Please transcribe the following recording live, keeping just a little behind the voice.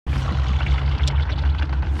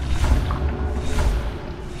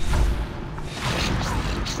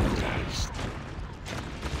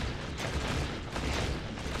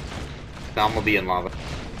Nom will be in lava.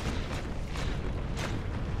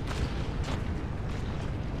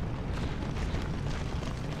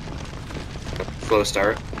 Slow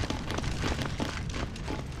start.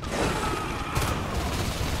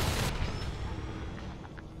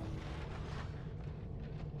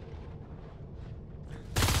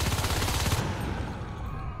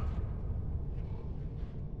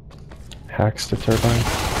 Hacks to turbine.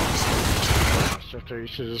 Shifter, you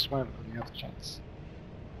should have just went when you had the chance.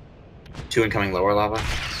 2 incoming lower lava.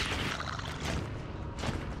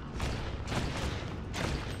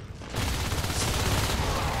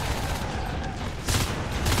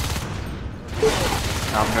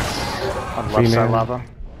 On the left side lava.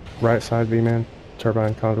 Right side V-man,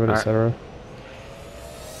 turbine, conduit, All right. etc.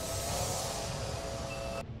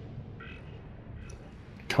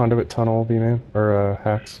 Conduit tunnel V-man, or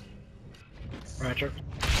hacks. Roger.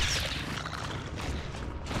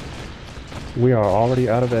 We are already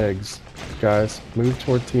out of eggs. Guys, move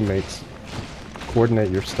toward teammates. Coordinate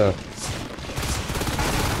your stuff.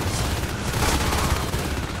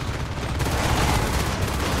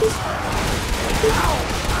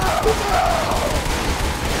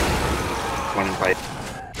 One in fight.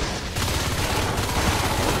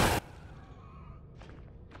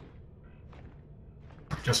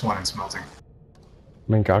 Just one in smelting.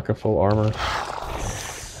 Mangaka full armor.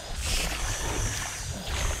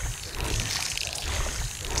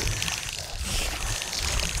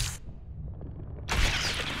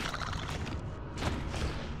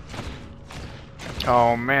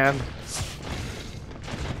 Oh man.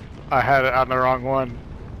 I had it on the wrong one.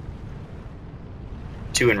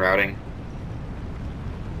 2 in routing.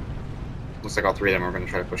 Looks like all 3 of them are going to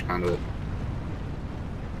try to push conduit.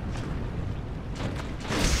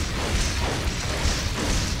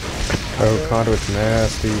 Oh, conduit's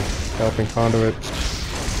nasty. Helping conduit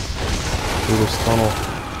through this tunnel.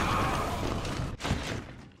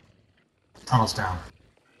 Tunnel's down.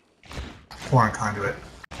 4 in conduit.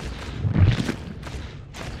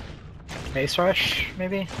 Mace rush,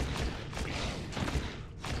 maybe?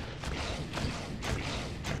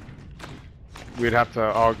 We'd have to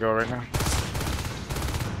all go right now.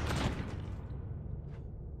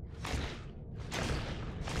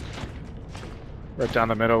 Right down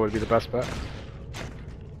the middle would be the best bet.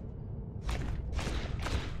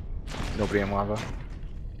 Nobody in lava.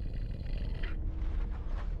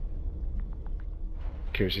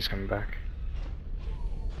 Kyrgyz's coming back.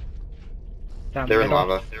 Down They're the in middle.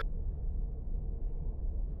 lava.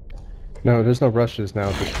 No, there's no rushes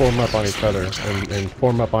now. Just form up on each other and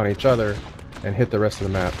form up on each other and hit the rest of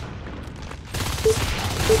the map.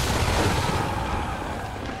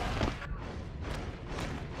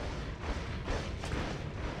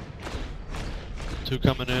 Two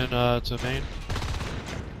coming in to main.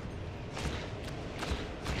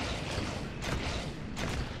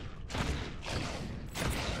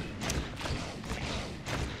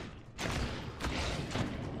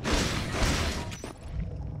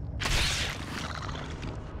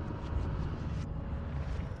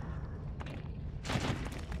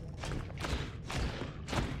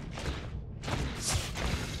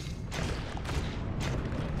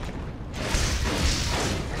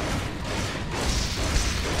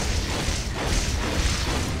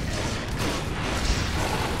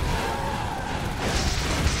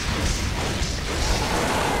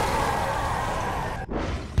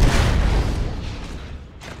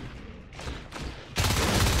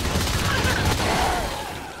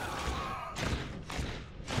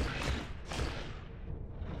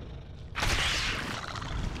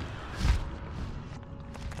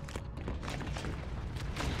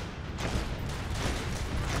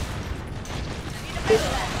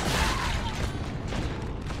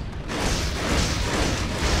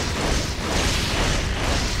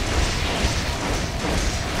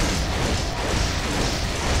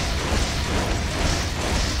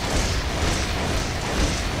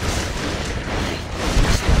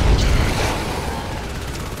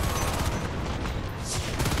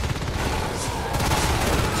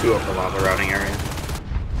 Two up the lava routing area.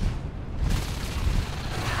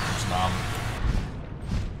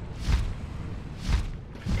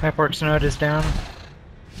 Pipeworks node is down.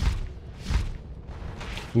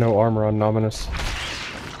 No armor on Nominus.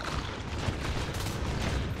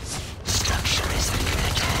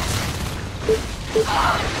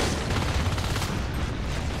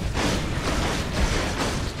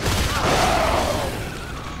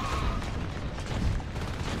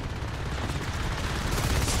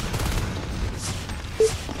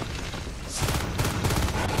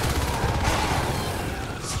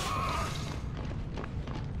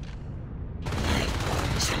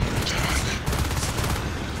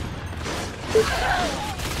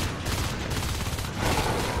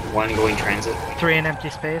 One going transit. 3 in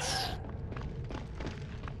empty space.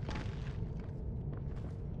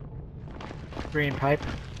 3 in pipe.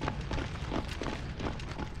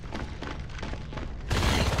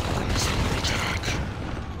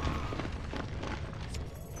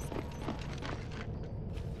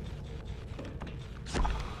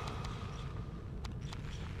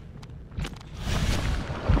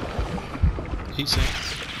 Heat sink.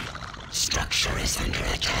 Structure is under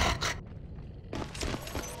attack.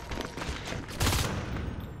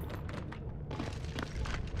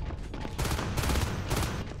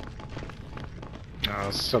 Oh,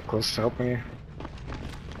 it's so close to helping you.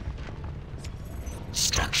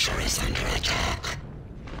 Structure is under attack.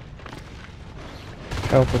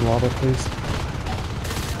 Help in lava, please.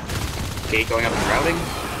 Gate going up and routing.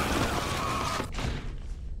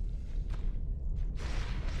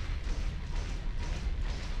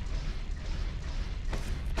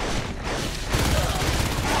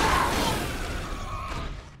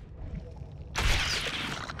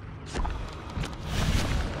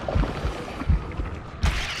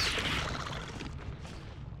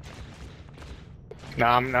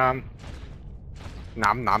 Nom nom.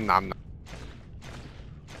 Nom nom nom.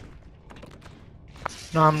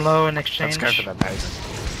 No, I'm low in Let's exchange. go for the base.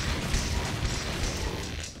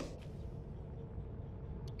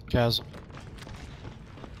 Chasm.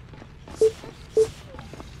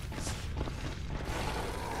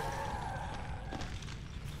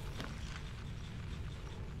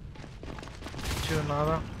 Two in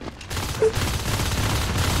lava.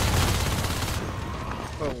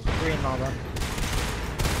 Oh, 3 in lava.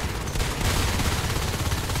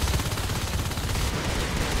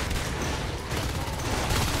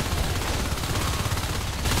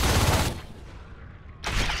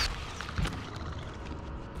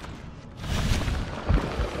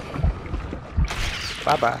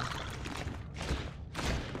 Bye bye.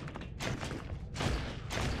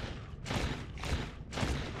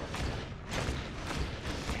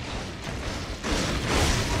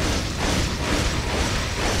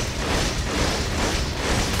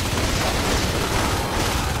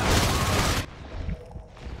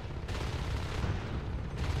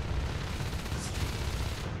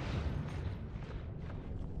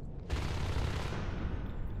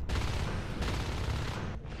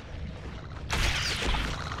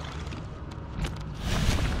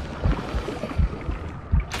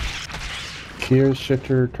 Here's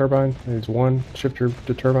shifter turbine. There's one shifter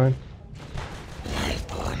to turbine.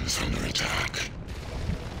 Lifeborn's under attack.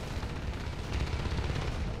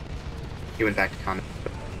 He went back to con.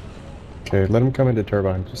 Okay, let him come into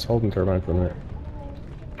turbine. Just hold him turbine for a minute.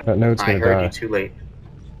 That node's I gonna heard die. you too late.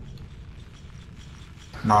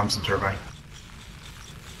 Noms and turbine.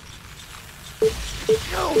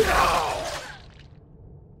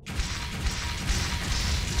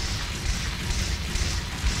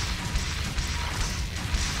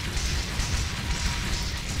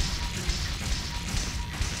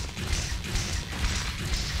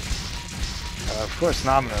 Of course,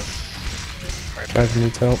 Nominus. Guys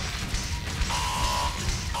needs help.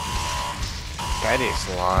 That is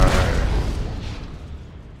large.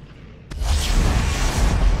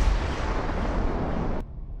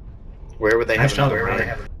 Where would they Nice have job, another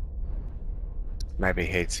everybody. raid? Maybe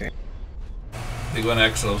hates it. Big one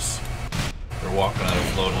Exos. They're walking out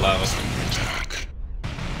of load of lava.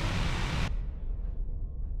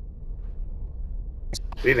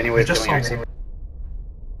 Do we have any way of Just killing saw Exo?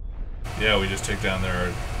 Yeah, we just take down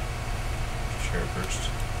their share first.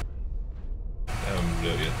 They haven't moved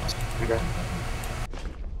out yet. Okay.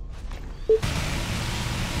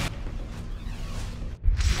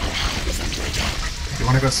 You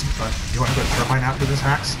want to go? You want to go turbine after this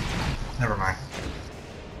hacks? Never mind.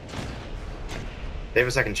 They have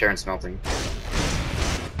a second chair in smelting.